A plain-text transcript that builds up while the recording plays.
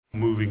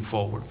moving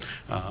forward.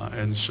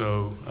 And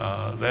so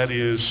that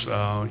is,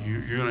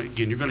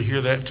 you're going to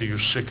hear that till you're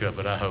sick of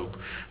it, I hope.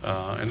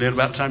 And then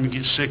about the time you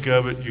get sick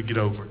of it, you get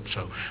over it.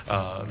 So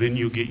then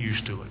you'll get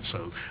used to it.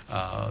 So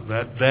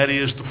that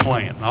is the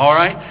plan. All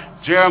right?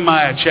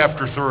 Jeremiah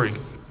chapter 3.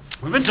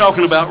 We've been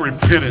talking about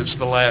repentance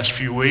the last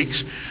few weeks,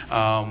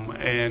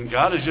 and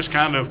God has just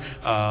kind of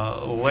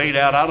laid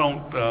out.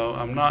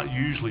 I'm not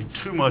usually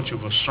too much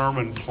of a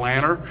sermon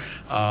planner,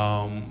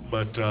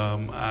 but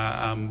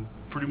I'm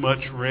pretty much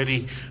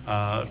ready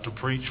to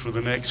preach for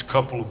the next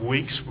couple of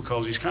weeks,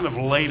 because He's kind of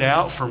laid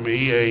out for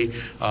me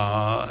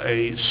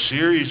a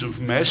series of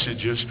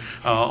messages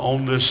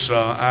on this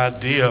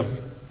idea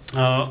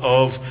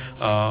of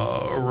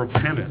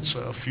repentance.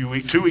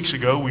 2 weeks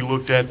ago, we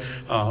looked at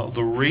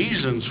the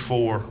reasons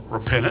for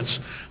repentance.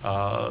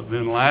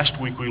 Then last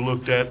week, we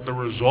looked at the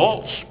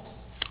results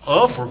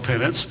of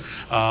repentance.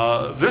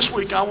 This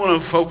week, I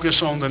want to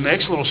focus on the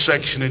next little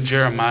section in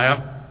Jeremiah,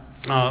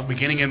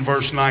 beginning in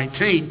verse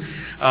 19,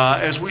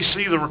 as we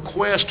see the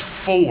request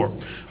for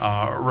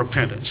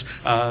repentance.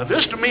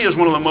 This, to me, is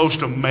one of the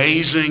most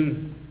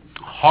amazing,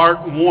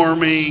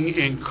 heartwarming,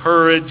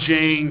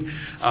 encouraging.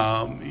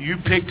 You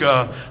pick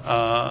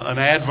an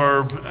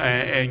adverb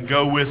and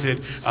go with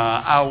it.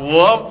 I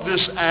love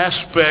this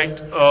aspect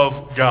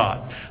of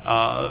God,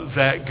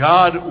 that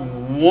God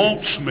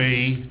wants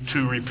me to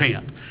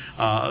repent.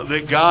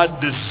 That God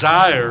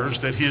desires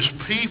that His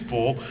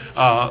people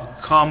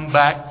come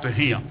back to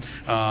Him.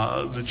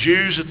 The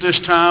Jews at this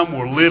time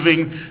were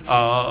living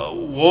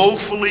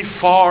woefully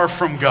far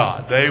from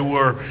God. They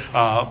were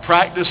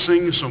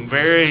practicing some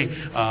very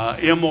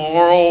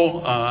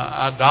immoral,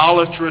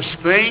 idolatrous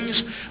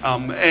things,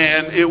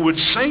 and it would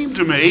seem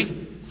to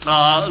me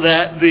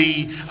that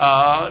the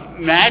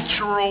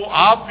natural,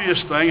 obvious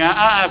thing,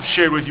 I've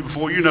shared with you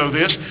before, you know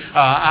this,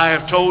 I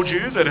have told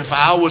you that if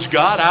I was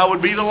God, I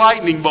would be the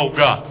lightning bolt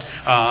God.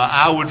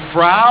 I would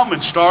frown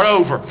and start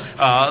over.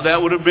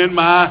 That would have been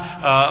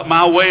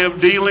my way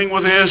of dealing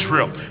with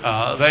Israel.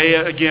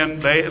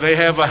 They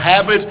have a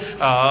habit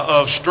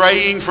of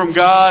straying from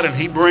God,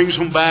 and He brings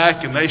them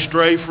back, and they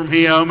stray from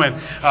Him,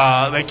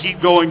 and they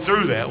keep going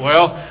through that.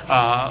 Well,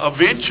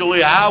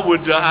 eventually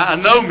I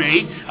know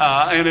me,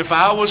 and if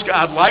I was,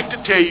 I'd like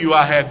to tell you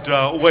I had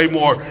way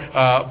more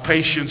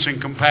patience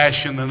and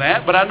compassion than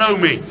that, but I know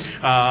me,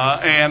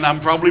 and I'm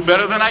probably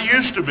better than I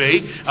used to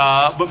be,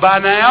 but by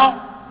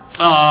now,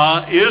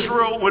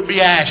 Israel would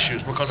be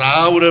ashes, because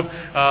I would have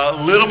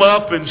lit them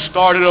up and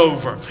started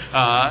over.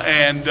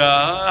 And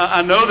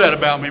I know that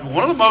about me. But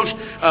one of the most,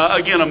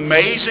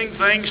 amazing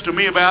things to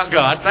me about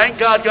God, thank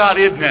God God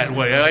isn't that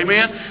way,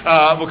 amen?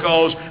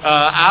 Because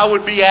I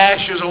would be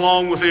ashes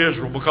along with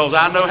Israel, because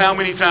I know how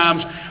many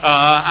times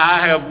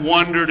I have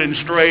wandered and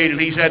strayed, and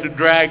He's had to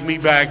drag me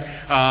back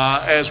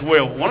as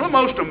well. One of the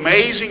most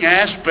amazing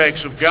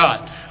aspects of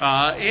God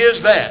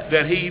is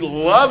that He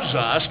loves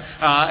us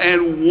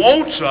and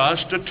wants us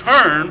to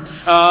turn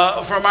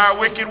from our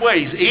wicked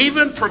ways.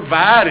 Even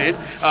provided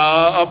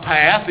a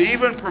path,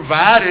 even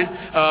provided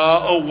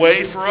a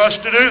way for us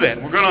to do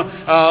that. We're going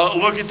to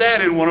look at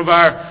that in one of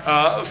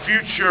our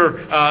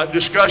future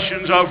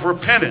discussions of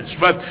repentance.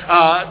 But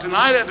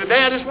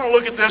today I just want to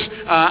look at this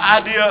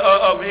idea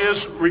of His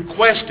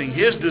requesting,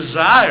 His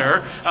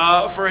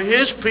desire for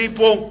His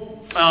people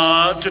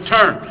to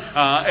turn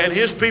and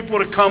His people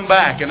to come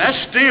back. And that's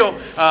still,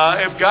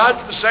 if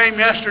God's the same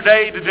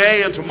yesterday,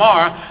 today, and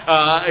tomorrow,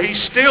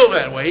 He's still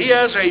that way. He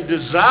has a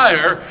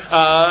desire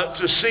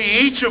to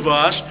see each of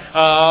us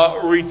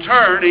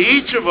return,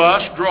 each of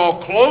us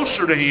draw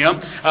closer to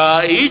Him,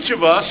 each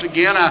of us,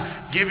 again,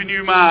 I've given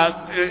you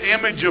my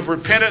image of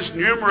repentance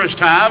numerous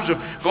times, of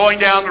going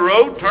down the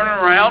road, turning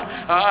around,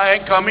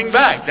 and coming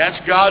back. That's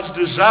God's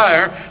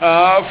desire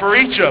for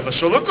each of us.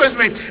 So look with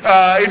me,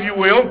 if you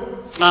will,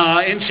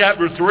 in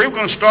chapter 3. We're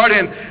going to start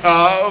in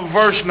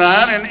verse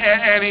 9,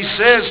 and he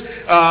says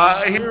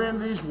here in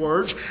these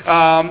words,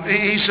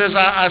 he says,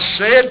 I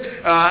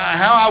said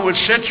how I would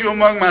set you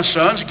among my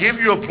sons, give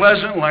you a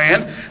pleasant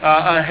land,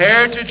 a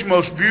heritage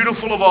most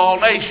beautiful of all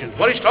nations.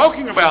 What he's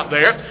talking about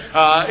there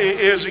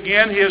is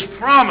again his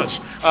promise.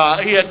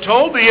 He had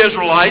told the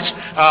Israelites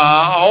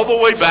all the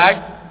way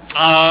back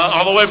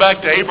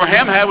to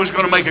Abraham, how He was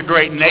going to make a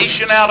great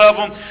nation out of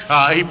them.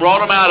 He brought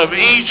them out of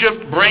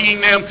Egypt, bringing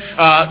them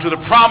to the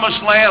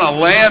promised land, a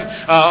land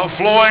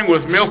flowing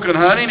with milk and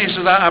honey. And He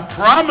says, I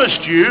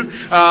promised you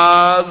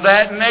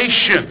that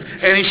nation.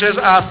 And He says,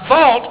 I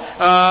thought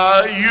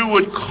you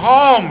would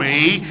call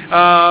me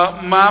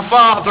my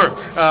Father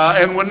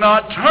and would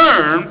not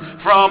turn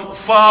from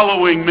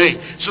following me.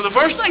 So the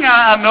first thing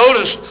I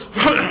noticed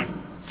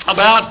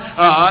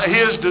about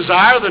His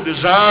desire, the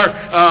desire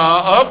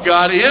of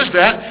God, is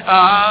that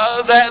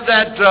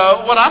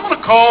what I'm going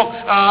to call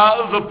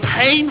the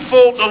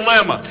painful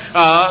dilemma.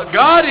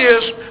 God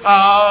is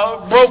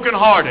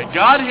brokenhearted.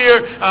 God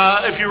here,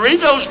 if you read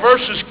those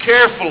verses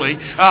carefully,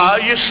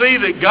 you see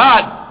that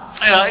God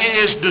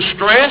is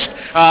distressed.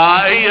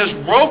 He is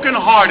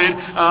brokenhearted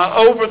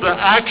over the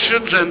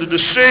actions and the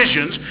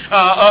decisions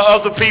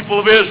of the people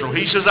of Israel.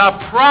 He says,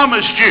 I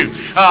promised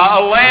you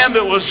a land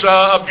that was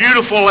a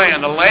beautiful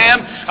land, a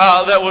land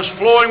that was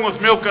flowing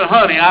with milk and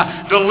honey.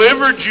 I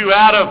delivered you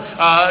out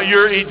of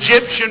your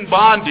Egyptian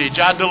bondage.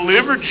 I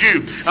delivered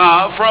you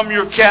from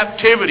your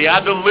captivity.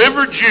 I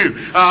delivered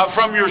you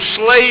from your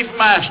slave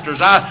masters.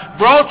 I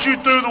brought you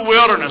through the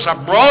wilderness. I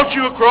brought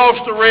you across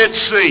the Red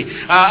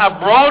Sea. I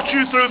brought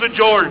you through the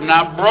Jordan.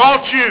 I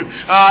brought you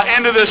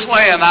into this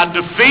land. I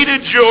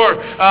defeated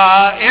your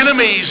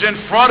enemies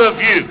in front of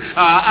you.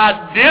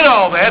 I did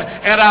all that,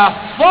 and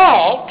I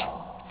thought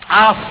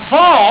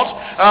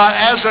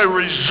as a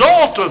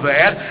result of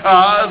that,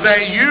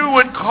 that you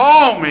would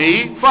call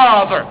me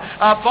Father.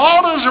 I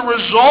thought as a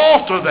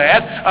result of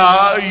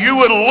that, you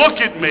would look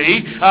at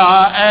me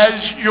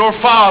as your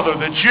Father,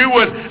 that you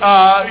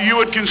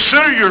would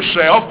consider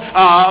yourself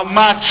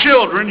my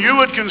children. You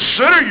would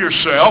consider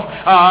yourself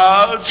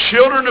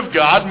children of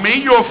God,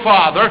 me your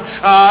Father,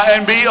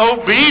 and be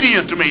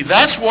obedient to me.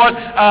 That's what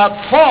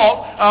I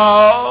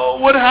thought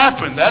would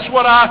happen. That's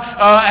what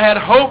I had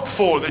hoped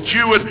for, that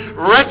you would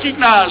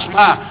recognize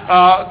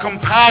my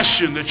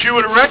compassion, that you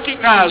would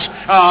recognize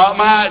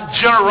my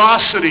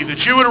generosity, that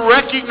you would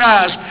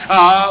recognize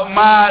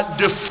my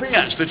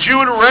defense, that you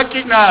would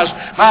recognize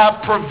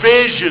my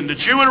provision, that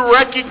you would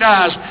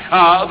recognize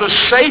the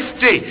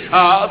safety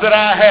that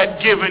I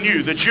had given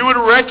you, that you would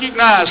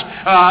recognize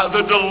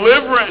the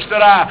deliverance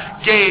that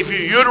I gave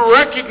you. You would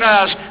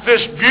recognize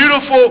this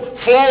beautiful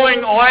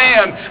flowing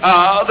land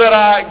that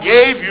I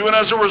gave you, and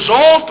as a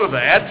result of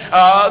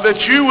that, that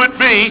you would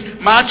be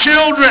my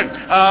children,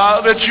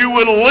 that you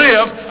would live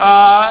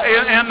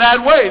in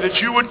that way, that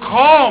you would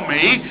call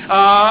me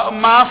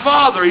my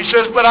Father. He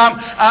says, but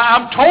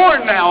I'm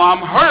torn now.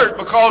 I'm hurt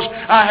because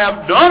I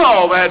have done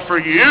all that for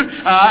you.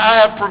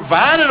 I have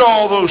provided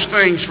all those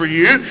things for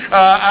you.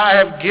 I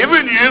have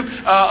given you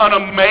an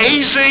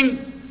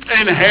amazing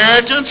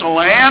inheritance, a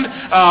land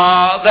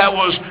that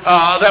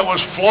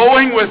was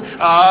flowing with,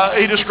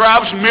 he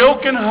describes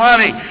milk and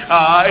honey.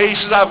 He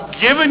says, I've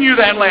given you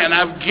that land.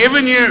 I've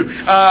given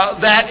you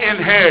that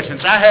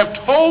inheritance. I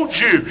have told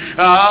you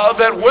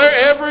that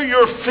wherever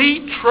your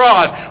feet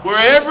trod,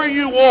 wherever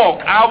you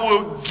walk, I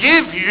will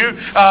give you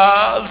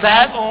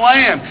that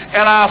land.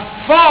 And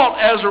I thought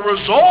as a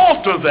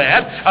result of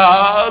that,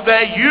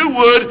 that you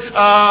would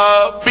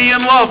be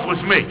in love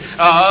with me,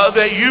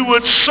 that you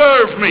would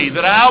serve me,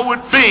 that I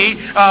would be,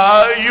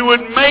 you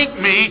would make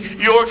me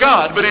your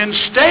God. But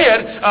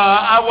instead,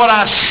 what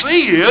I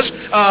see is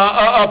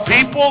a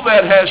people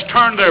that has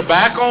turned their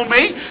back on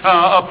me,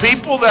 a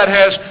people that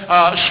has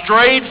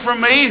strayed from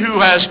me, who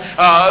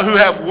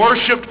have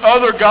worshipped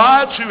other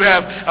gods, who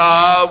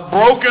have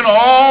broken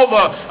all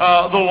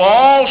the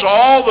laws,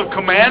 all the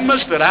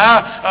commandments that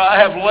I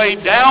have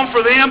laid down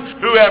for them,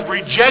 who have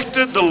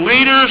rejected the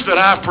leaders that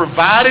I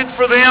provided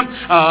for them,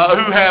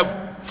 who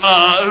have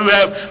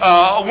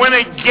went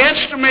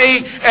against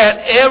me at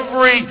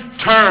every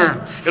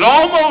turn. It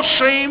almost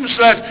seems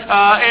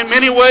that in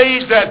many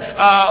ways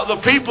that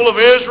the people of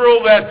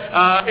Israel,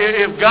 that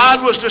if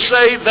God was to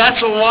say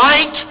that's a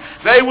light,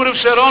 they would have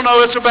said, oh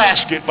no, it's a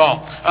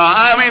basketball.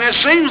 I mean, it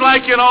seems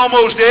like in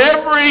almost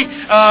every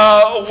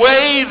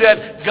way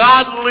that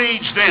God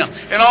leads them,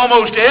 in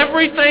almost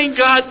everything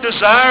God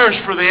desires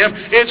for them,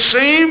 it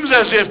seems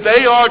as if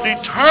they are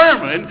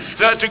determined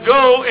to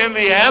go in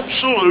the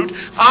absolute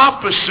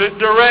opposite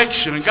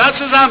direction. And God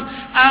says,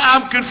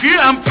 I'm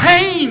confused, I'm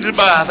pained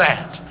by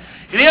that.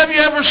 Any of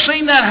you ever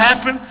seen that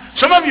happen?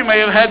 Some of you may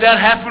have had that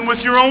happen with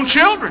your own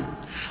children.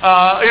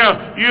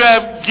 You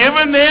have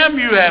given them,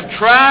 you have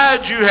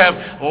tried, you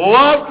have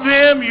loved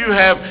them, you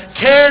have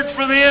cared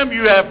for them,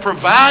 you have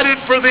provided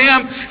for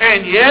them,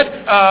 and yet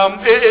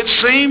it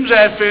seems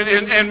that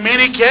in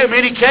many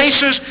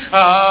cases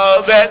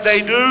that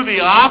they do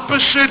the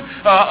opposite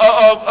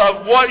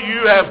of what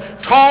you have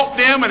taught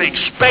them and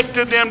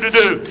expected them to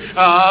do.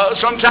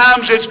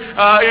 Sometimes it's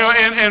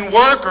in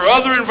work or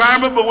other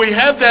environment, but we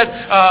have that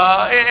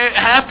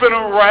happen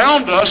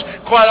around us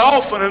quite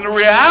often. And the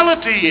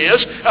reality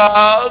is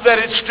that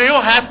it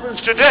still happens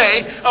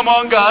today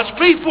among God's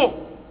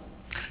people.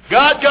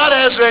 God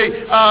has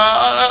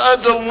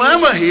a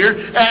dilemma here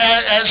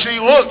as He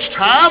looks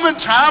time and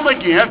time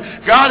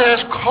again. God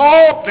has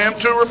called them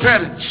to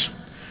repentance.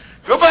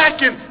 Go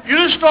back and you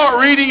just start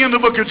reading in the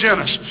book of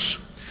Genesis.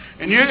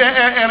 And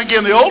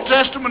again, the Old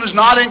Testament is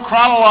not in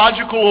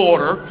chronological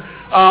order,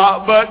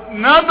 but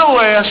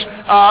nonetheless,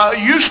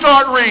 you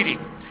start reading.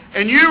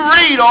 And you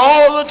read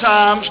all the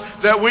times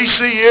that we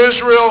see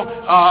Israel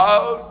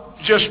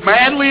just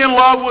madly in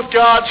love with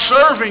God,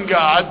 serving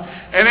God,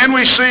 and then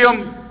we see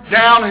them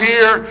down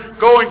here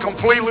going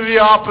completely the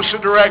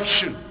opposite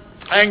direction.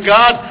 And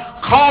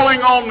God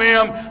calling on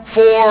them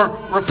for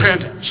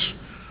repentance.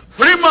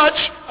 Pretty much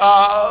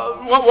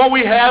what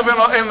we have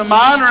in the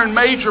minor and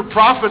major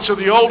prophets of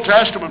the Old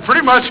Testament,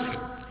 pretty much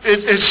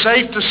it's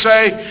safe to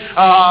say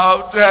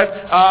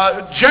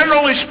that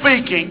generally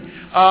speaking,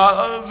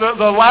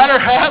 the latter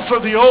half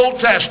of the Old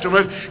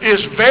Testament is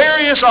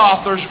various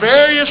authors,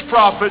 various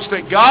prophets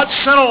that God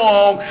sent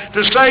along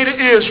to say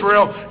to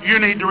Israel, you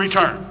need to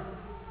return.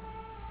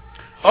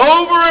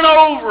 Over and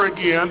over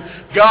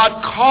again,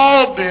 God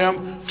called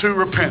them to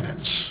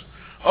repentance.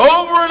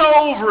 Over and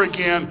over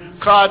again,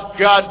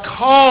 God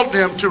called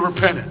them to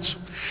repentance.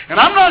 And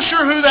I'm not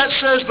sure who that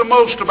says the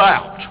most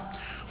about.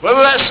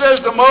 Whether that says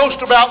the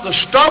most about the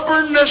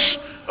stubbornness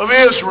of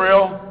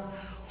Israel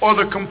or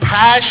the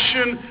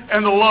compassion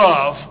and the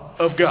love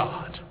of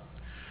God.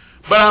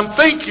 But I'm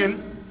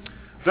thinking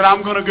that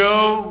I'm going to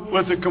go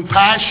with the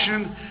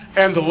compassion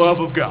and the love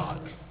of God.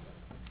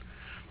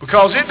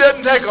 Because it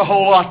doesn't take a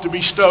whole lot to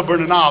be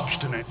stubborn and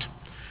obstinate.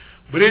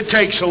 But it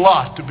takes a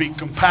lot to be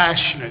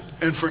compassionate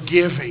and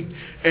forgiving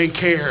and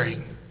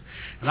caring.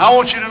 And I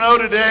want you to know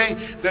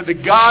today that the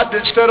God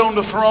that stood on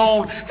the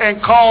throne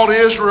and called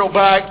Israel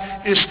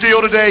back is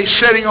still today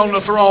sitting on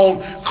the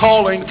throne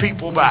calling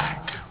people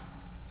back.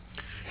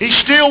 He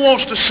still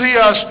wants to see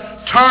us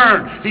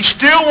turn. He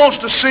still wants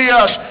to see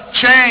us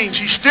change.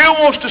 He still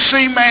wants to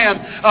see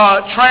man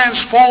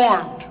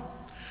transformed.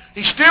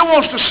 He still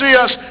wants to see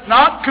us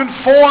not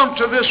conform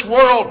to this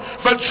world,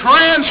 but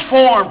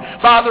transformed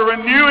by the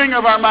renewing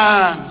of our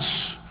minds.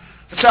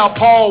 That's how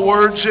Paul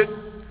words it.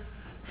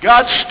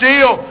 God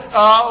still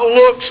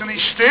looks, and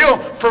He's still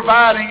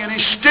providing, and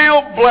He's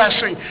still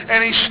blessing,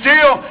 and He's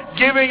still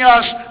giving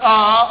us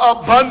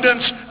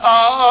abundance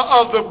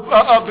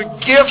of the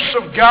gifts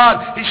of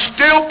God. He's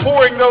still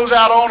pouring those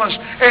out on us,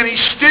 and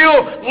He's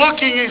still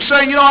looking and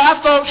saying,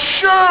 I thought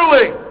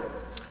surely,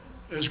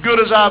 as good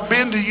as I've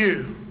been to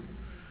you,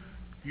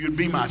 you'd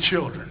be my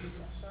children.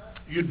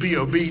 You'd be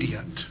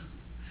obedient.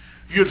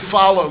 You'd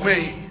follow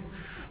me.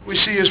 We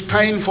see His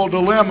painful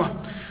dilemma.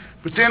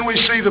 But then we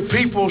see the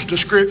people's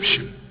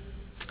description.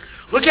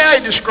 Look how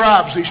He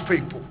describes these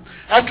people.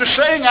 After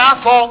saying,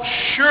 I thought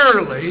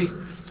surely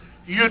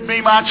you'd be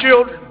my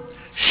children.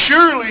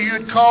 Surely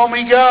you'd call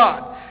me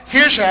God.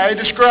 Here's how He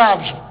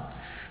describes them.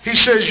 He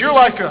says, you're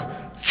like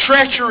a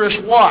treacherous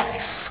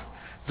wife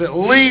that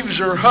leaves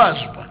her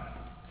husband.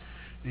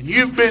 And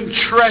you've been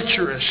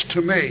treacherous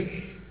to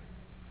me.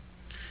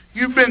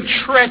 You've been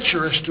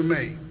treacherous to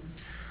me.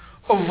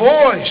 A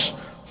voice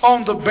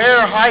on the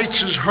bare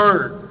heights is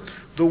heard,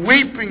 the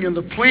weeping and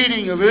the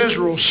pleading of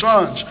Israel's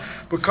sons,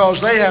 because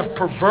they have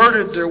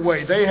perverted their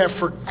way. They have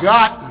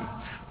forgotten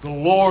the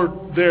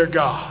Lord their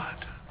God.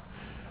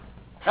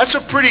 That's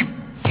a pretty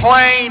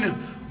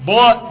plain,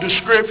 blunt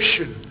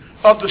description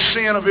of the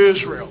sin of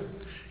Israel.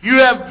 You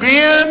have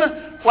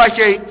been like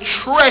a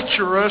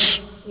treacherous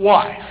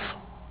wife.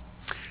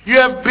 You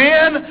have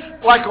been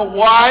like a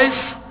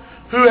wife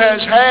who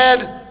has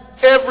had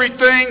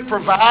everything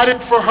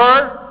provided for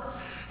her.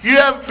 You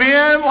have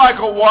been like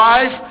a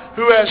wife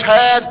who has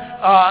had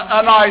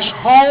a nice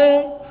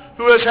home,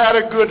 who has had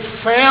a good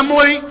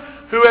family,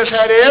 who has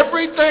had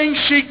everything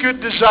she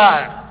could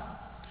desire,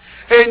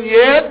 and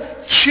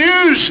yet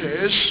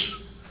chooses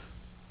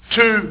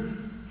to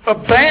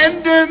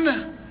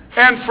abandon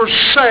and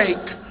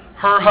forsake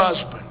her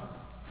husband.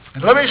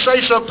 And let me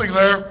say something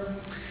there.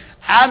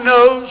 I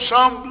know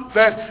some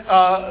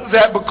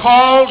that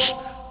because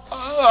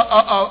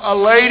a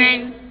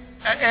lady,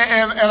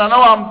 and I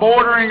know I'm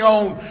bordering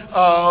on,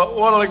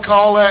 what do they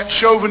call that,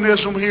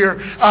 chauvinism here.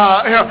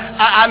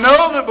 I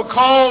know that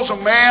because a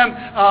man,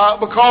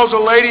 because a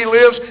lady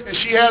lives and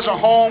she has a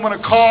home and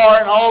a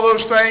car and all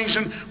those things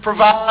and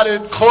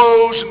provided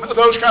clothes and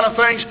those kind of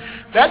things,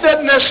 that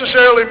doesn't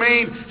necessarily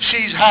mean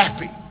she's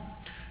happy.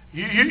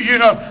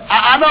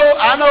 I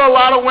know a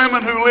lot of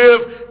women who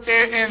live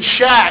in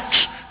shacks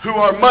who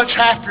are much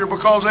happier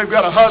because they've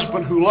got a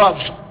husband who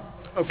loves them.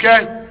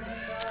 Okay?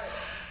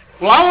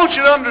 Well, I want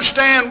you to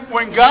understand,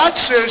 when God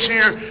says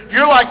here,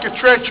 you're like a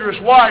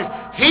treacherous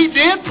wife, He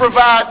did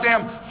provide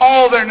them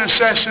all their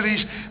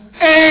necessities,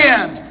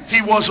 and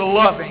He was a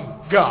loving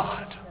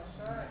God.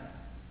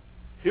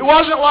 It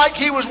wasn't like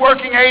He was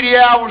working 80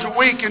 hours a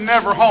week and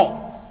never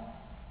home.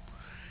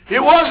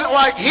 It wasn't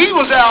like He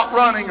was out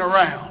running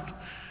around.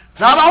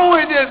 Not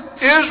only did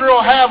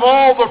Israel have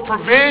all the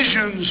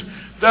provisions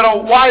that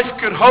a wife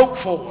could hope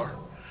for,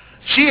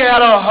 she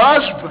had a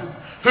husband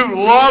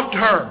who loved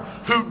her,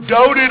 who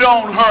doted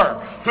on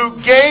her,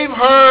 who gave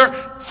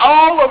her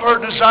all of her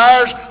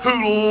desires,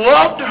 who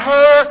loved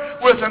her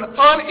with an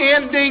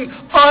unending,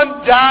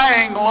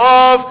 undying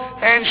love,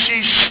 and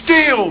she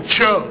still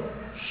chose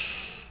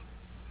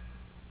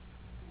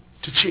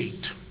to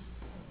cheat.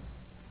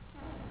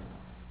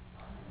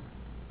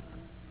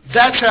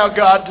 That's how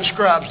God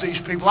describes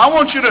these people. I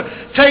want you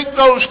to take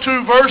those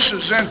two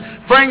verses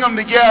and bring them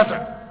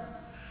together.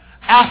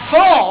 I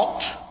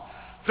thought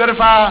that if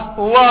I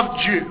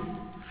loved you,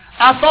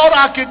 I thought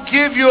I could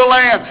give you a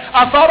land.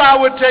 I thought I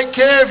would take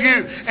care of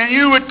you and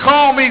you would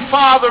call me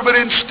Father, but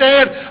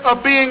instead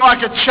of being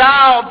like a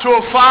child to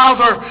a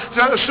father,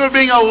 instead of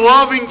being a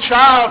loving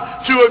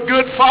child to a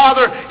good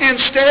father,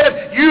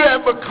 instead you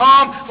have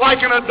become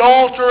like an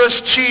adulterous,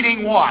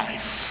 cheating wife.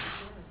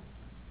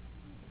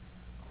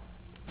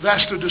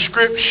 That's the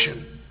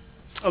description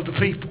of the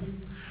people.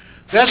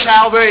 That's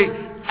how they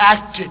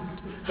acted.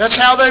 That's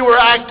how they were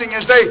acting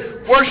as they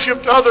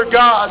worshiped other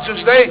gods,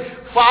 as they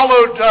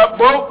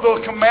broke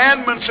the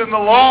commandments and the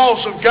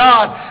laws of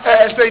God.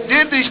 As they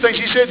did these things,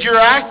 he said, you're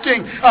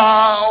acting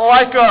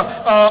like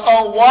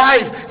a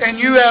wife, and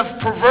you have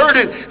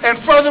perverted.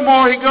 And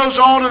furthermore, he goes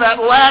on in that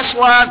last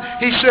line,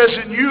 he says,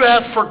 and you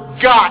have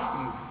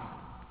forgotten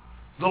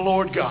the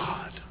Lord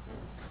God.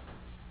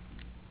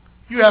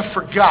 You have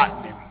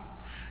forgotten Him.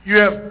 You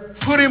have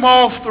put Him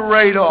off the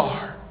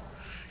radar.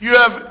 You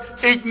have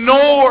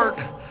ignored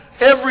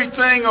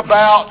everything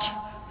about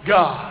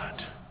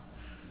God.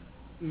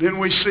 And then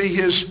we see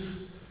His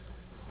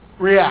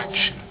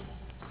reaction.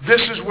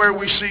 This is where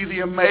we see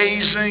the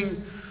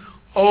amazing,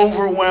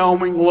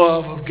 overwhelming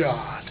love of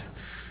God.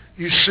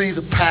 You see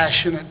the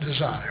passionate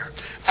desire.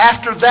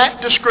 After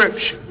that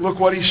description, look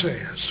what He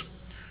says.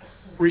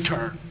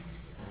 Return.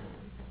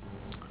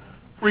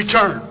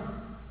 Return.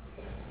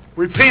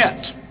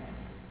 Repent.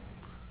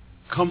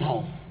 Come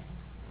home.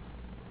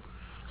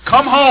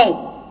 Come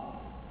home.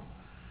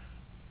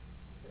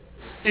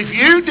 If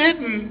you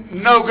didn't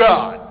know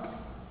God,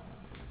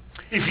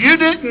 if you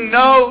didn't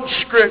know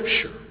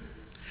Scripture,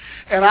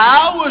 and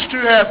I was to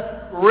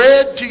have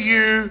read to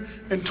you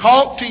and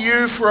talked to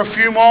you for a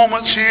few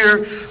moments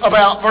here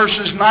about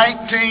verses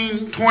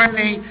 19,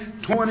 20,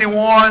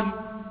 21,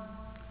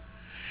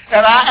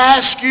 and I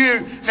ask you,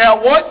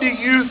 now what do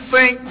you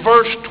think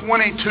verse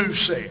 22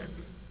 said?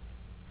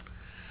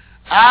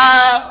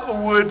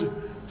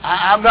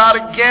 I'm not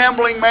a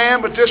gambling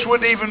man, but this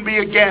wouldn't even be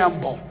a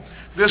gamble.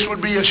 This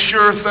would be a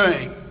sure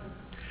thing.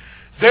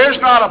 There's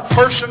not a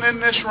person in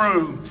this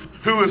room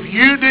who, if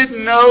you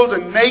didn't know the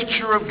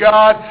nature of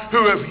God,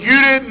 who, if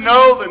you didn't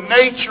know the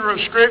nature of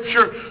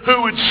Scripture,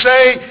 who would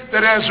say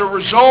that as a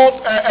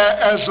result,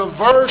 as a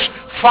verse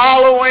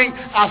following,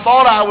 I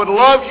thought I would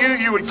love you,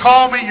 you would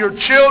call me your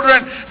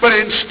children, but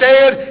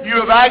instead you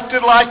have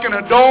acted like an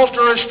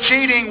adulterous,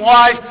 cheating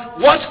wife.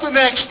 What's the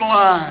next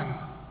line?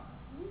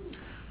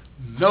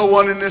 No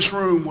one in this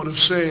room would have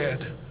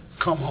said,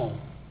 come home.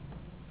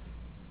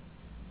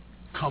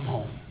 Come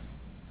home.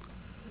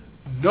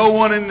 No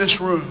one in this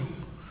room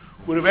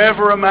would have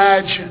ever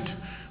imagined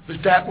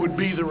that that would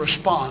be the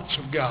response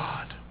of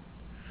God.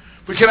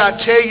 But can I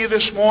tell you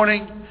this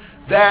morning,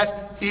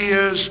 that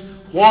is,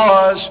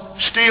 was,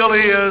 still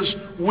is,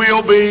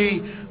 will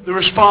be the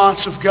response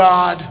of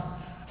God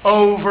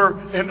over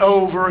and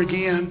over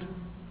again.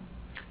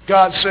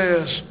 God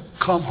says,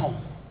 come home.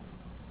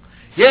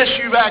 Yes,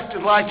 you've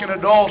acted like an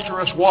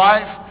adulterous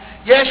wife.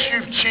 Yes,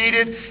 you've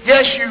cheated.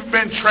 Yes, you've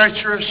been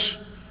treacherous.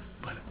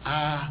 But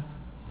I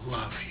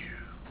love you.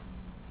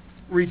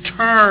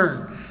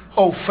 Return,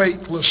 O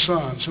faithless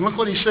sons. And look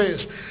what he says.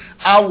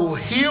 I will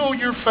heal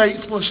your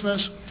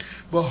faithlessness.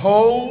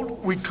 Behold,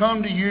 we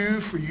come to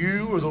you, for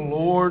you are the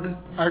Lord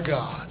our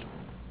God.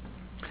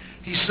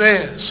 He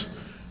says,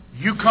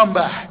 you come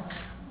back,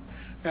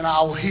 and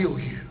I will heal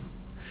you.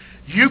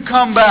 You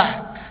come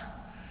back,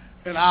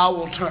 and I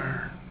will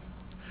turn.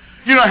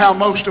 You know how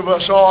most of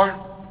us are?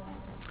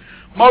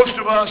 Most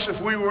of us,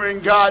 if we were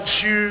in God's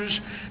shoes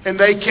and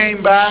they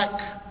came back,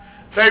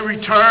 they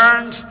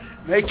returned,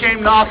 they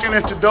came knocking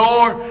at the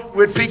door,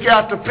 we'd peek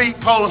out the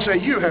peephole and say,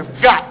 you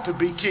have got to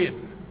be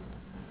kidding.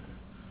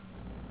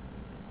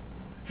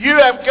 You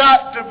have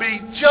got to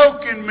be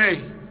joking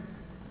me.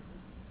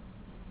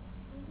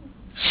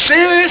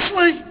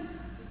 Seriously?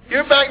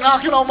 You're back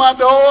knocking on my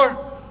door?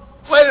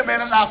 Wait a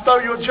minute, and I'll throw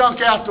your junk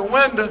out the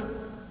window.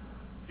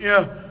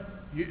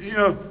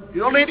 You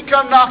don't need to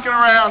come knocking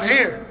around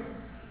here.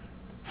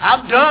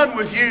 I'm done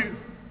with you.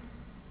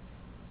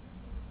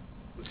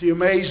 But the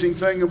amazing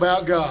thing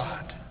about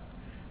God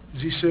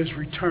is He says,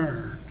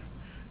 return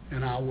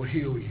and I will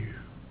heal you.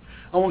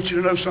 I want you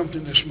to know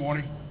something this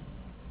morning.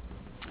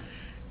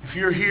 If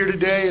you're here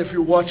today, if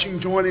you're watching,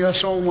 joining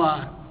us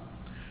online,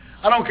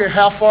 I don't care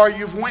how far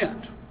you've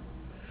went.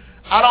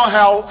 I don't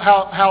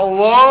know how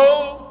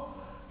low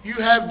you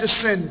have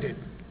descended.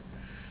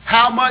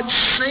 How much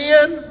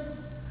sin,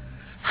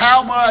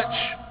 how much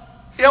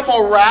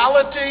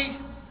immorality,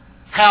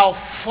 how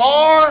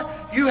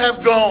far you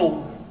have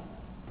gone.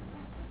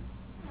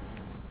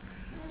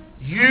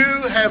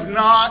 You have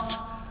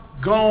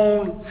not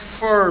gone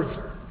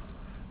further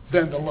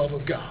than the love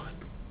of God.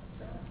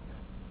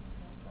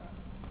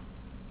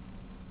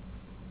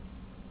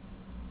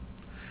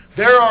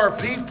 There are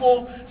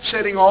people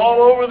sitting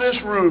all over this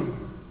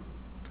room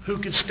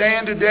who could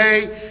stand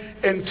today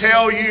and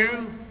tell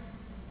you,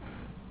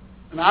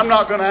 and I'm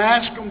not going to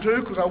ask them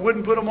to because I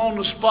wouldn't put them on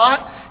the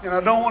spot, and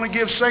I don't want to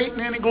give Satan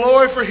any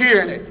glory for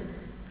hearing it.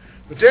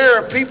 But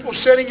there are people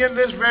sitting in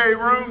this very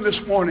room this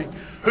morning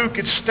who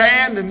could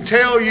stand and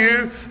tell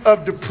you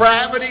of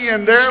depravity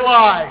in their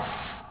life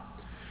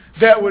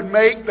that would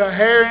make the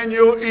hair in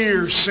your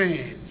ears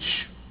singe.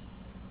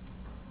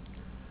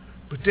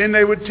 But then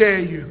they would tell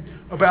you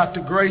about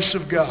the grace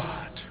of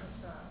God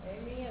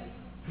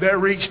that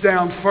reached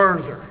down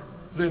further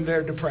than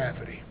their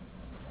depravity.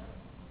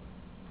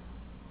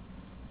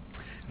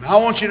 And I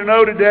want you to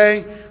know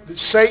today that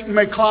Satan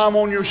may climb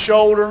on your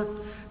shoulder,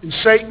 and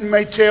Satan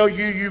may tell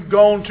you you've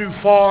gone too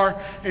far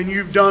and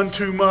you've done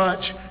too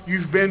much,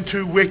 you've been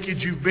too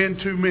wicked, you've been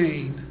too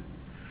mean.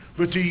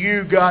 But to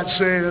you, God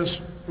says,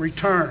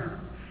 return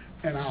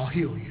and I'll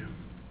heal you.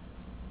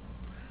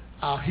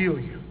 I'll heal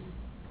you.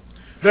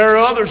 There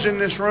are others in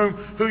this room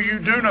who you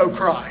do know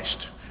Christ.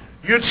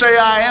 You'd say,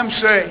 I am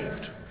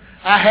saved.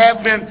 I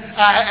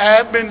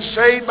have been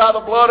saved by the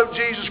blood of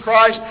Jesus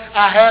Christ.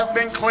 I have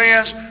been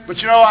cleansed. But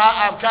you know,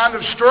 I've kind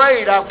of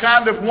strayed. I've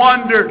kind of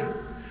wandered.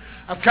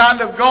 I've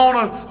kind of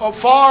gone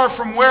far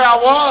from where I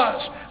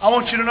was. I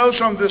want you to know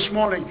something this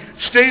morning.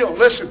 Still,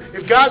 listen,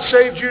 if God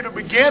saved you to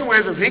begin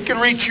with, if He can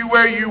reach you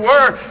where you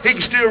were, He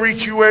can still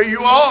reach you where you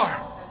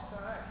are.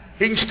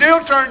 He can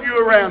still turn you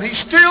around. He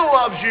still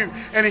loves you,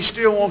 and He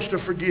still wants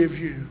to forgive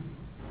you.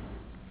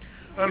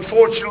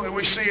 Unfortunately,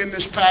 we see in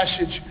this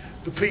passage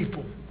the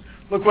people.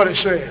 Look what it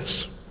says.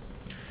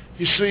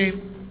 You see,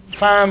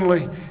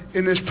 finally,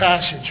 in this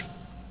passage,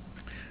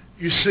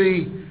 you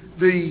see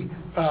the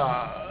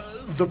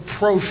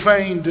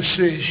profane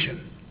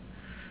decision.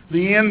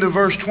 The end of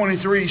verse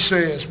 23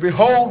 says,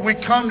 Behold, we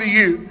come to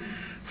you,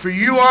 for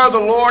you are the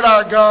Lord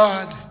our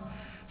God.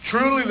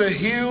 Truly the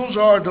hills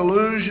are a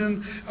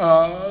delusion,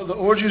 the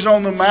orgies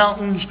on the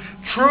mountains.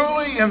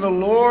 Truly in the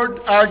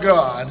Lord our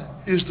God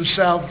is the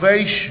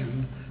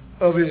salvation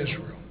of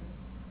Israel.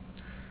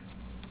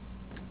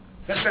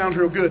 That sounds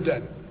real good,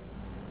 doesn't it?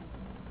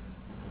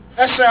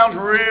 That sounds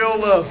real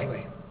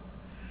lovely.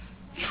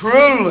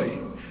 Truly,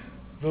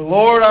 the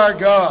Lord our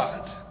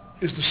God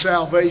is the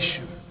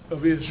salvation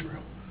of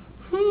Israel.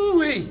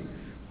 Hoo-wee!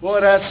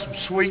 Boy, that's some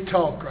sweet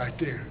talk right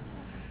there.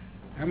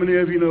 How many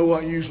of you know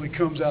what usually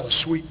comes out of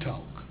sweet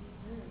talk?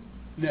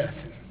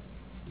 Nothing.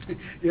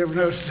 You ever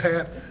notice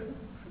that?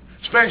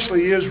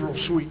 Especially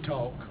Israel's sweet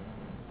talk.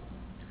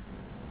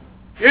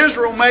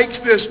 Israel makes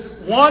this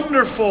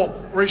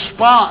wonderful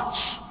response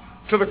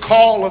to the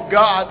call of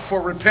God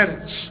for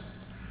repentance.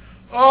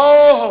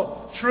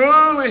 Oh,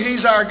 truly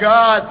He's our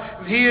God,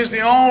 and He is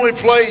the only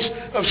place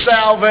of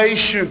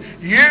salvation.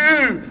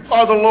 You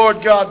are the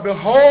Lord God.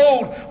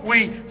 Behold,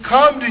 we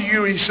come to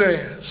you, He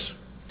says.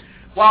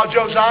 While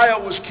Josiah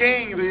was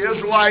king, the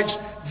Israelites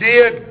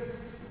did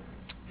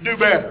do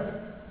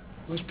better.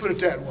 Let's put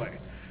it that way.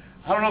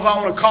 I don't know if I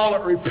want to call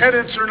it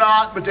repentance or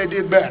not, but they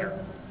did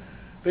better.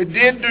 They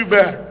did do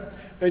better.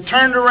 They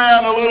turned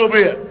around a little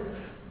bit.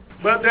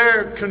 But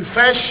their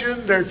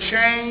confession, their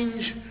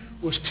change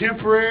was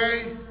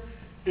temporary.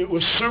 It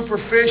was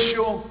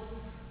superficial.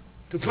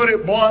 To put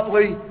it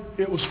bluntly,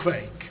 it was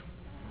fake.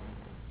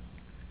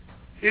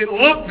 It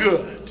looked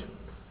good,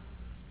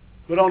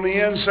 but on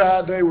the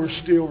inside they were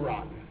still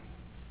rotten.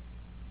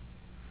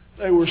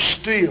 They were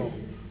still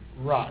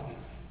rotten.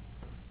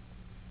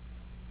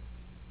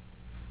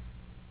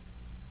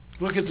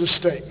 Look at this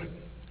statement.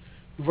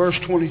 Verse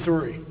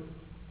 23.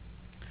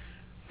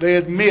 They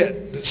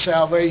admit that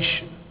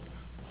salvation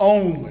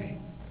only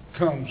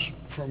comes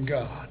from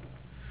God.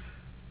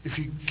 If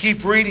you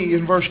keep reading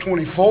in verse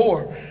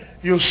 24,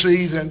 you'll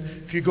see that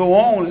if you go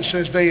on, it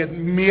says they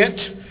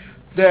admit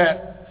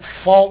that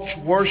false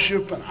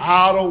worship and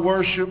idol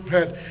worship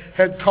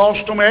had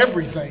cost them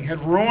everything, had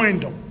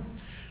ruined them.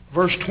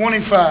 Verse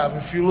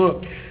 25, if you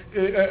look,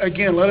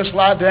 again, let us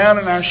lie down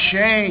in our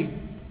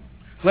shame.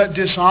 Let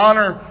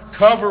dishonor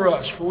cover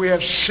us, for we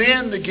have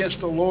sinned against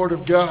the Lord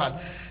of God.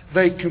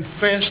 They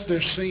confessed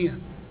their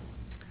sin.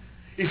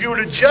 If you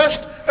were to just,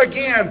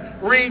 again,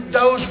 read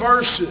those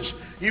verses,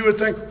 you would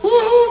think,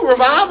 whoo,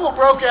 revival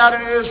broke out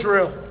in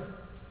Israel.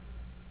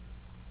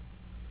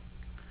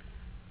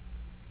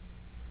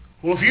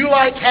 Well, if you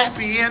like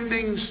happy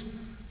endings,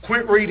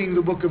 quit reading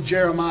the book of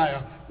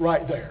Jeremiah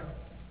right there.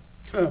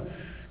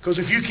 Because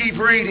if you keep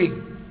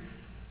reading,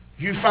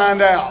 you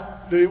find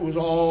out that it was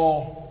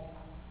all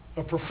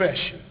a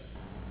profession,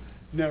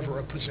 never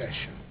a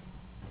possession.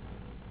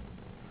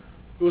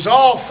 It was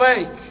all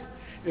fake.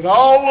 It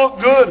all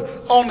looked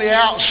good on the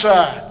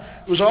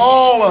outside. It was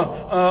all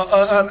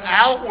an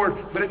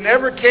outward, but it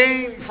never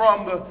came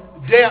from the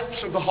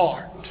depths of the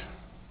heart.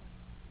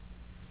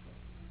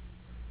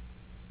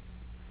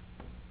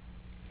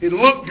 It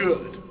looked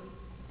good,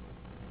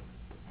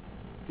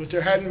 but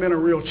there hadn't been a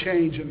real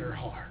change in their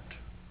heart.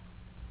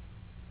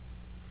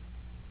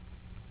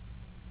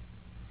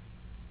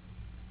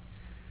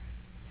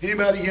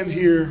 Anybody in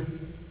here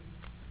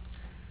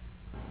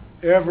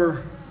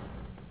ever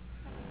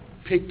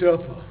picked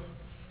up an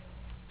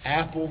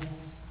apple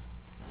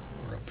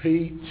or a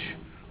peach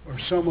or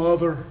some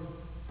other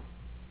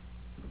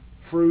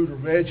fruit or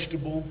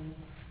vegetable,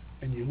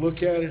 and you look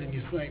at it and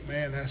you think,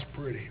 man, that's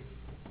pretty.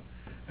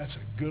 That's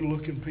a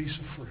good-looking piece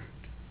of fruit.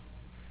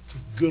 It's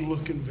a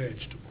good-looking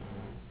vegetable.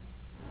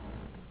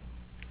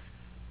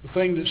 The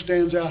thing that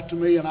stands out to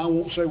me, and I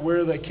won't say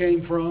where they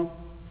came from,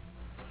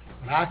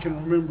 but I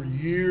can remember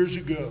years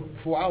ago,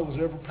 before I was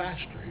ever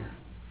pastor here,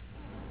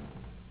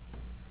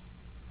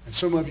 and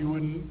some of you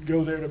wouldn't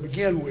go there to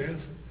begin with,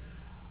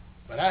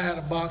 but I had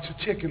a box of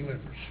chicken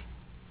livers,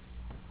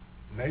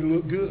 and they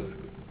looked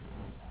good.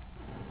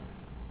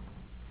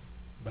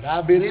 But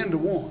I bit into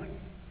one,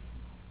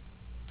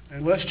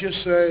 And let's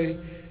just say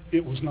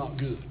it was not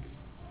good.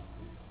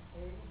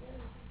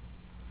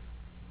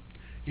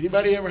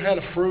 Anybody ever had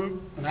a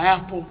fruit, an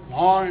apple, an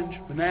orange,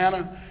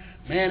 banana?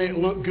 Man, it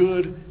looked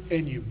good,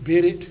 and you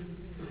bit it.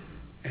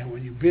 And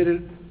when you bit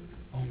it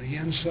on the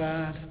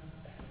inside,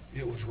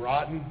 it was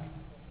rotten,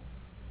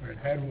 or it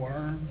had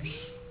worms.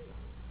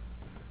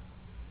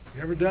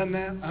 You ever done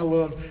that?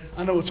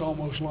 I know it's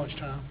almost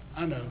lunchtime.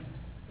 I know.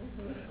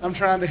 I'm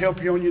trying to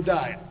help you on your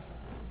diet.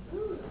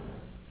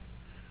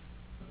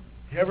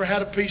 You ever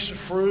had a piece of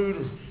fruit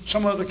or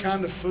some other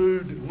kind of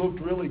food that looked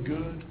really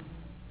good,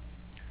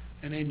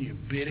 and then you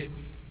bit it,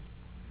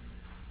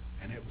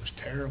 and it was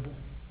terrible?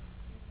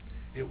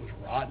 It was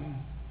rotten.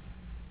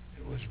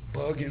 It was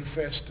bug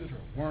infested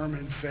or worm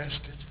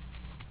infested.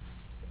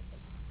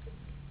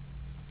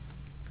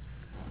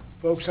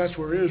 Folks, that's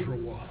where Israel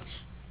was.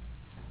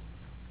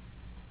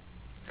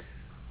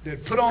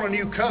 They'd put on a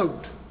new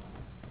coat,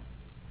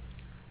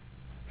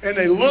 and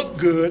they looked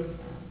good.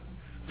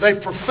 They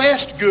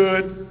professed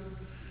good.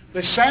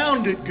 They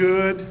sounded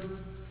good.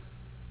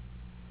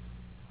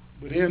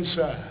 But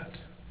inside,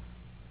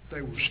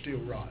 they were still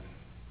rotten.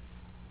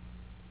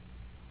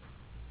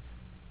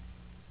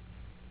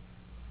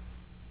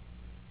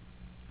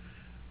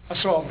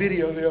 I saw a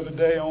video the other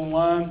day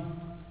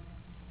online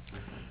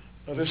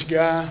of this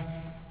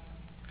guy,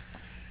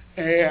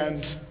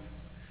 and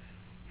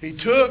he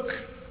took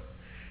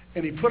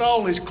and he put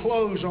all his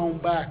clothes on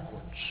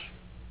backwards.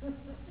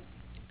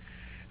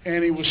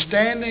 And he was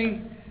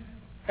standing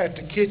at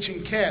the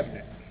kitchen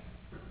cabinet.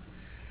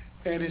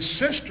 And his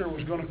sister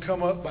was going to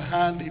come up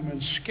behind him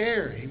and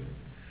scare him.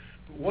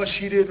 But what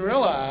she didn't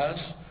realize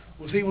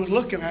was he was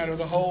looking at her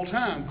the whole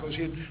time, because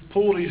he had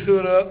pulled his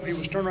hood up and he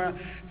was turning around.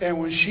 And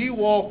when she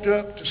walked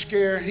up to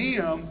scare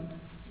him,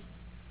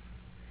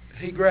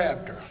 he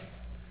grabbed her.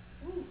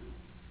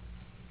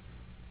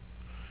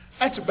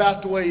 That's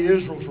about the way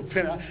Israel's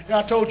repenting.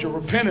 I told you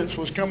repentance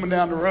was coming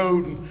down the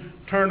road and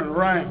turning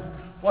around.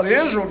 What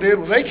Israel did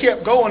was they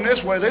kept going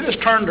this way. They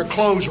just turned their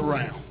clothes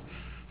around,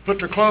 put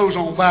their clothes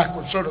on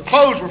backwards. So their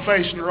clothes were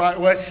facing the right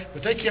way,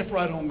 but they kept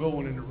right on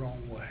going in the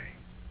wrong way.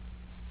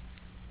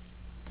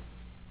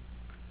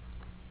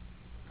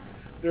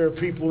 There are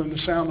people in the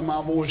sound of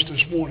my voice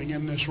this morning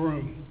in this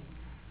room,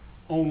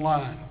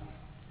 online,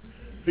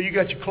 who you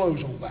got your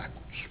clothes on backwards.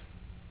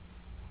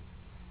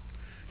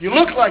 You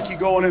look like you're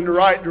going in the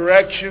right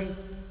direction,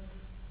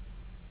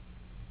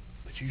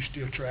 but you're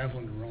still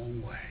traveling the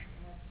wrong way.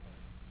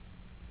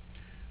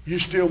 You're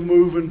still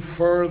moving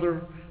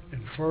further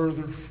and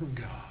further from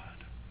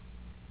God.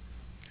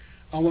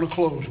 I want to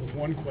close with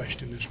one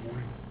question this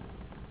morning.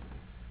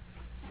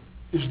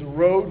 Is the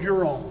road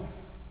you're on,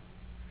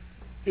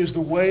 is the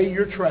way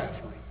you're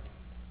traveling,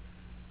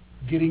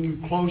 getting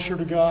you closer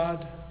to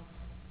God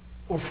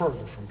or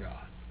further from God?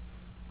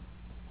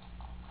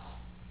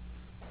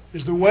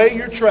 Is the way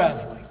you're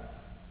traveling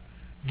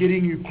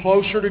getting you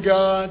closer to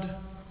God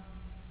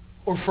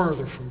or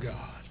further from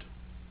God?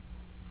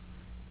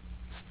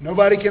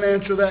 Nobody can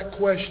answer that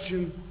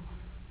question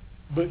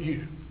but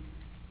you.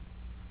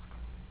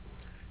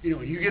 You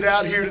know, you get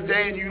out here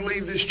today and you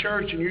leave this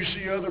church and you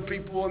see other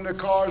people in their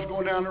cars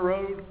going down the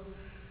road.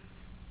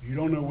 You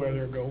don't know where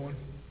they're going.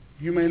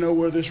 You may know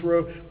where this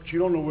road, but you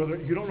don't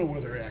know where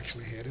they're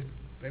actually headed.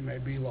 They may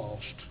be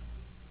lost.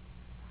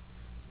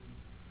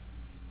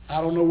 I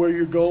don't know where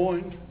you're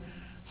going.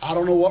 I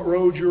don't know what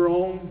road you're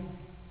on.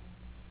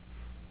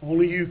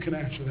 Only you can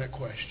answer that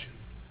question.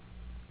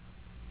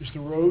 Is the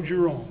road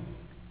you're on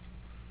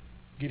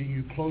getting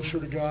you closer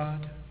to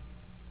God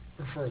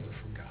or further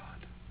from God?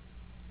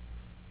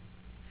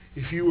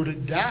 If you were to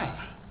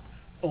die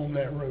on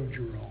that road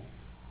you're on,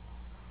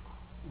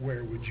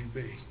 where would you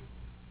be?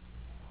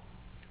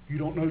 You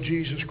don't know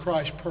Jesus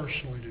Christ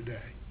personally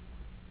today.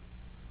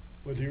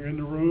 Whether you're in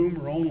the room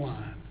or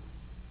online,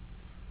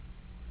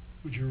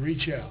 would you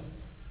reach out?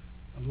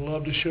 I'd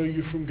love to show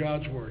you from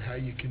God's Word how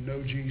you can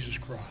know Jesus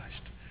Christ.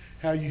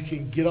 How you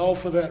can get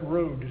off of that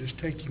road that is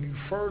taking you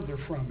further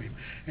from Him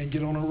and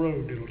get on a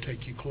road that will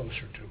take you closer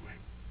to Him.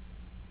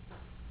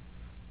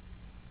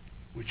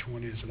 Which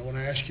one is it? I want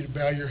to ask you to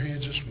bow your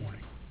heads this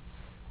morning.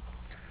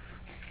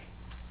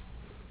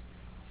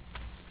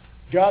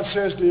 God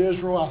says to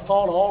Israel, I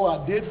thought all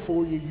I did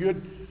for you,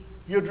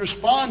 you'd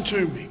respond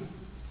to me.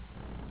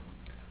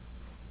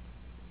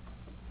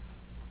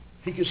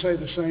 He could say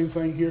the same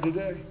thing here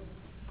today.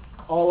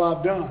 All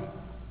I've done.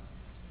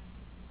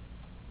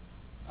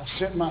 I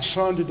sent my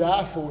son to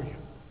die for you.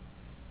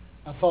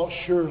 I thought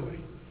surely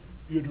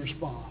you'd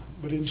respond.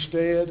 But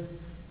instead,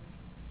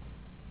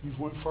 you've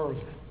went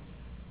further.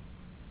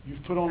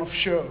 You've put on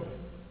a show.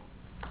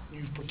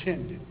 You've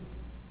pretended.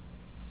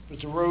 But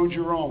the road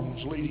you're on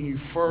is leading you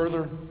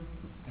further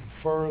and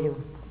further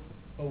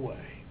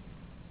away.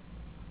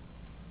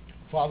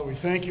 Father, we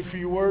thank you for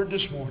your word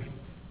this morning.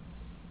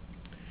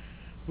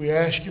 We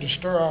ask you to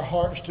stir our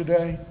hearts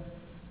today.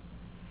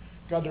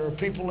 God, there are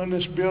people in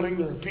this building,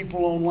 there are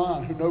people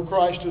online who know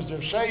Christ as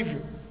their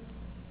Savior.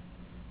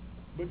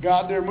 But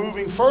God, they're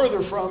moving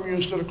further from you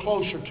instead of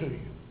closer to you.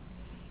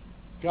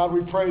 God,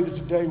 we pray that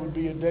today would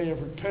be a day of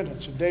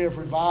repentance, a day of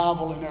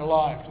revival in their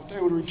life, that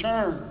they would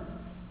return.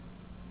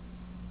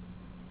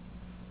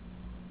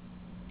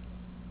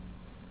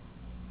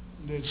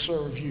 And they'd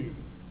serve you.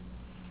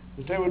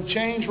 That they would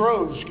change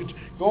roads,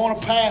 go on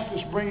a path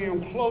that's bringing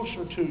them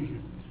closer to you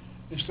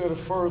instead of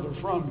further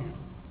from you.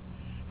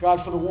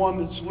 God, for the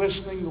one that's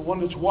listening, the one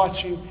that's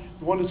watching,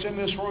 the one that's in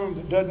this room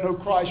that doesn't know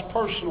Christ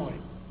personally,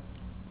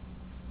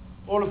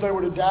 Lord, if they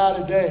were to die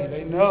today,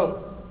 they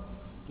know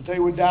that they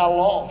would die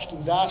lost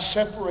and die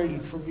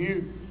separated from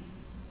you.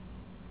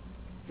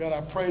 God,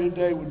 I pray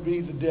today would be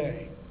the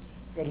day,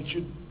 God, that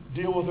you'd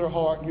deal with their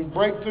heart and you'd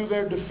break through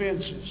their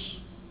defenses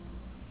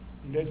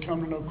and they'd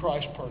come to know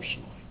Christ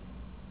personally.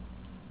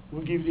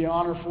 We'll give you the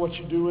honor for what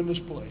you do in this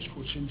place,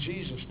 which in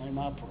Jesus' name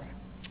I pray.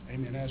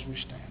 Amen. As we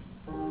stand.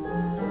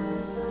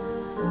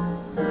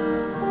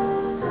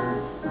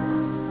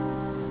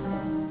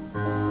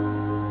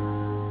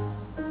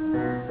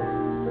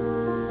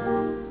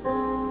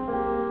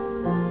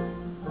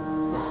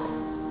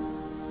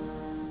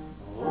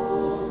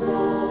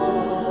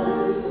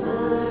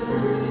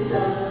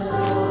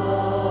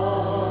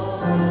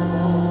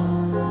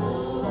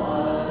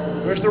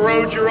 Where's the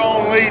road you're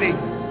on leading?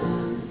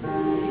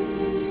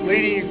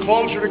 Leading you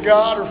closer to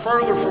God or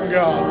further from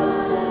God?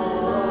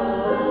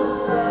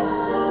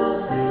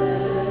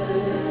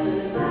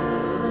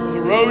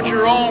 The road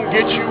you're on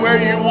gets you where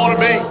you want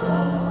to be.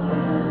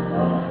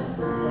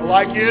 Or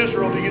like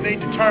Israel, do you need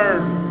to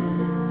turn?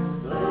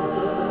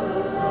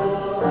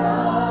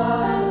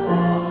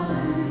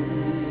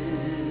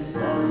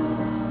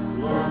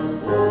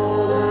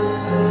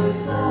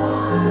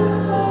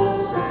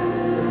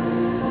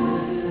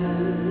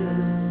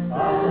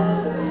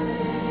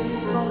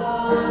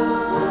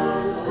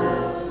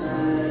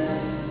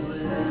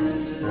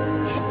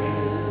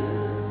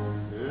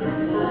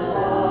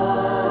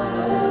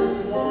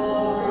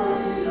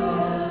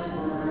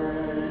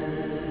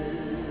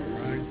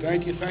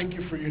 Thank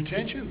you for your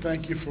attention.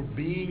 Thank you for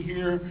being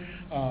here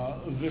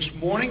this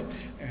morning.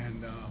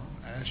 And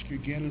I ask you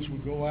again as we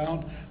go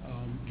out,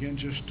 again,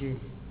 just to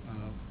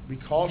be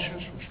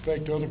cautious,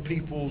 respect other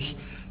people's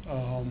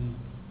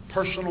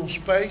personal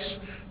space.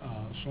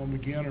 Some,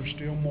 again, are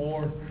still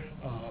more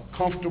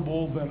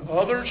comfortable than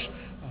others.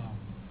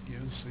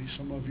 See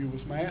some of you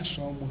with masks,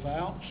 some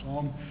without,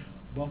 some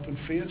bumping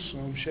fists,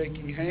 some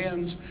shaking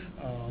hands.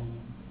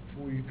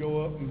 Before you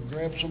go up and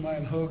grab somebody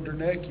and hug their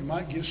neck, you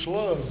might get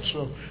slugged.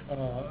 So,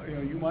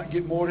 you might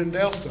get more than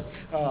Delta.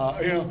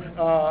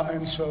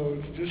 And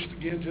so just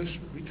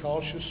be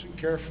cautious and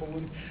careful.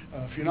 And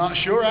if you're not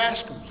sure,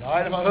 ask them. All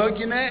right, if I hug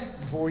your neck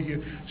before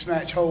you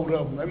snatch hold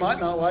of them, they might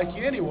not like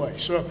you anyway.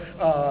 So,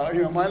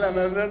 might not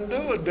have nothing to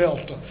do with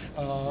Delta.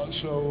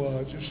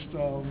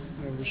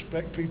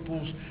 Respect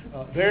people's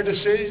their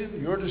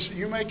decision.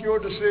 You make your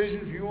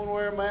decision. If you want to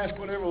wear a mask,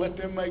 whatever, let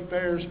them make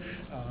theirs.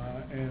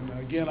 And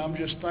again, I'm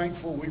just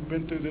thankful we've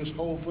been through this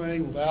whole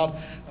thing without,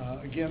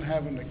 again,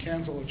 having to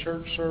cancel a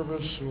church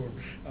service or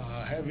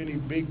have any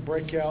big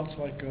breakouts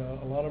like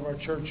a lot of our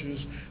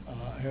churches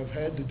have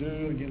had to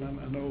do. Again,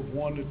 I know of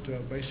one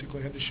that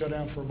basically had to shut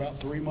down for about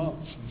 3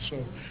 months. And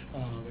so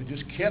they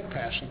just kept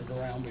passing it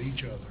around to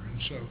each other.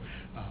 And so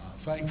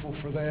thankful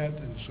for that.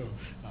 And so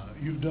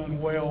you've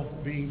done well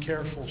being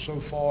careful so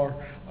far.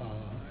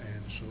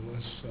 And so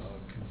let's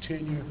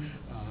continue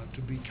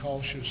to be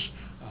cautious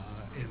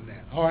in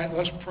that. All right,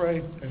 let's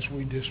pray as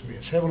we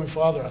dismiss. Heavenly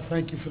Father, I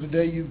thank you for the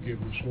day you've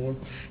given us, Lord.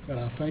 God,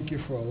 I thank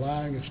you for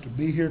allowing us to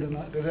be here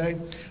today.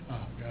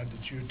 God,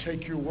 that you would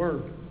take your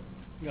word.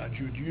 God,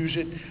 you would use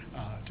it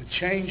to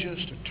change us,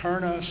 to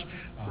turn us,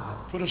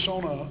 put us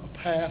on a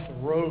path, a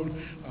road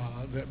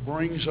that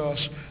brings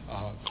us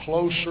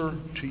closer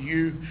to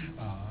you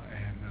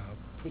and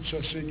puts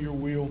us in your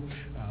will.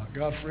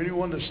 God, for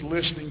anyone that's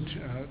listening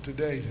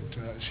today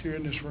that is here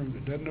in this room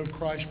that doesn't know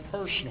Christ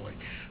personally,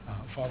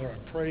 Father,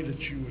 I pray that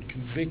you would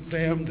convict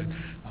them,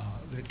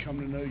 that come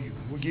to know you.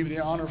 We'll give you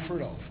the honor for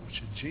it all,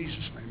 which in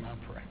Jesus' name I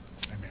pray.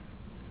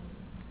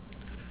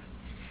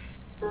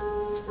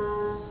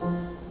 Amen.